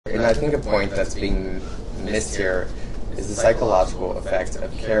And I think a point that's being missed here is the psychological effect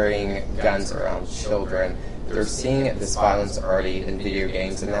of carrying guns around children. They're seeing this violence already in video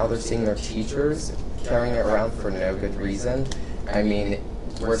games, and now they're seeing their teachers carrying it around for no good reason. I mean,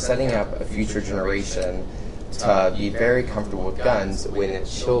 we're setting up a future generation to be very comfortable with guns when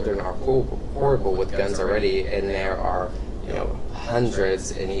children are horrible with guns already, and there are,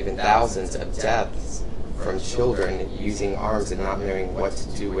 hundreds and even thousands of deaths from children using arms and not knowing what to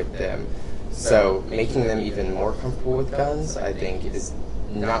do with them. So making them even more comfortable with guns, I think, is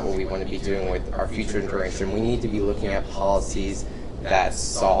not what we want to be doing with our future generation. We need to be looking at policies that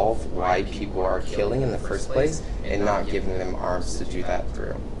solve why people are killing in the first place and not giving them arms to do that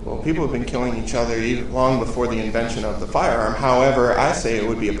through. Well, people have been killing each other even long before the invention of the firearm. However, I say it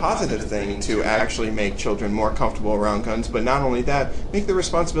would be a positive thing to actually make children more comfortable around guns, but not only that, make the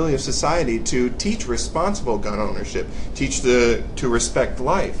responsibility of society to teach responsible gun ownership, teach to respect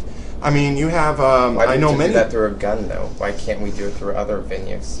life. I mean, you have, Why I know do many... that through a gun, though? Why can't we do it through other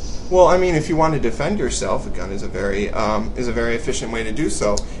venues? Well, I mean, if you want to defend yourself, a gun is a very efficient way to do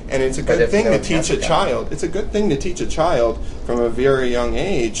so, and it's a good thing to teach a child. It's a good thing to teach a child from a very young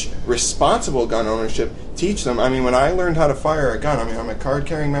age responsible gun ownership. Teach them. I mean, when I learned how to fire a gun, I mean, I'm a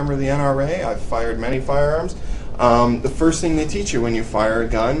card-carrying member of the NRA. I've fired many firearms. The first thing they teach you when you fire a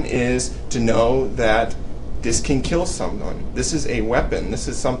gun is to know that this can kill someone. This is a weapon. This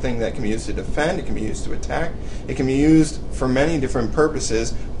is something that can be used to defend. It can be used to attack. It can be used for many different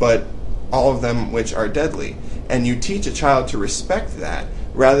purposes, but all of them which are deadly. And you teach a child to respect that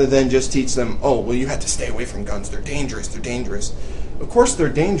rather than just teach them, oh, well, you have to stay away from guns. They're dangerous. They're dangerous. Of course they're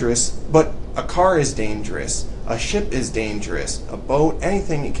dangerous, but a car is dangerous. A ship is dangerous. A boat,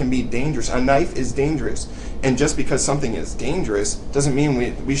 anything can be dangerous. A knife is dangerous. And just because something is dangerous doesn't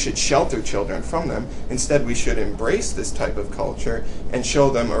mean we should shelter children from them. Instead, we should embrace this type of culture and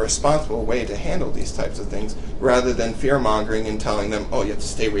show them a responsible way to handle these types of things rather than fear-mongering and telling them, oh, you have to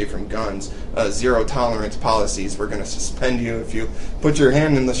stay away from guns, zero-tolerance policies, we're going to suspend you if you put your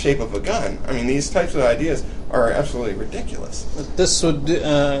hand in the shape of a gun. I mean, these types of ideas are absolutely ridiculous. This would,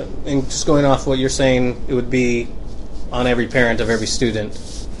 and just going off what you're saying, it would be on every parent of every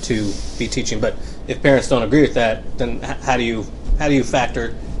student to be teaching. But if parents don't agree with that, then how do you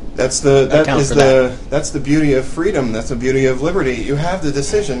factor? That's the beauty of freedom. That's the beauty of liberty. You have the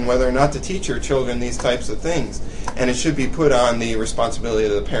decision whether or not to teach your children these types of things, and it should be put on the responsibility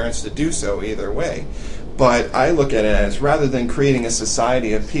of the parents to do so either way. But I look at it as, rather than creating a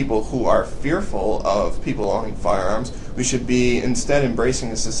society of people who are fearful of people owning firearms, we should be instead embracing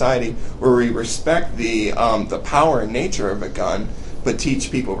a society where we respect the power and nature of a gun, but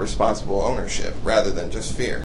teach people responsible ownership rather than just fear.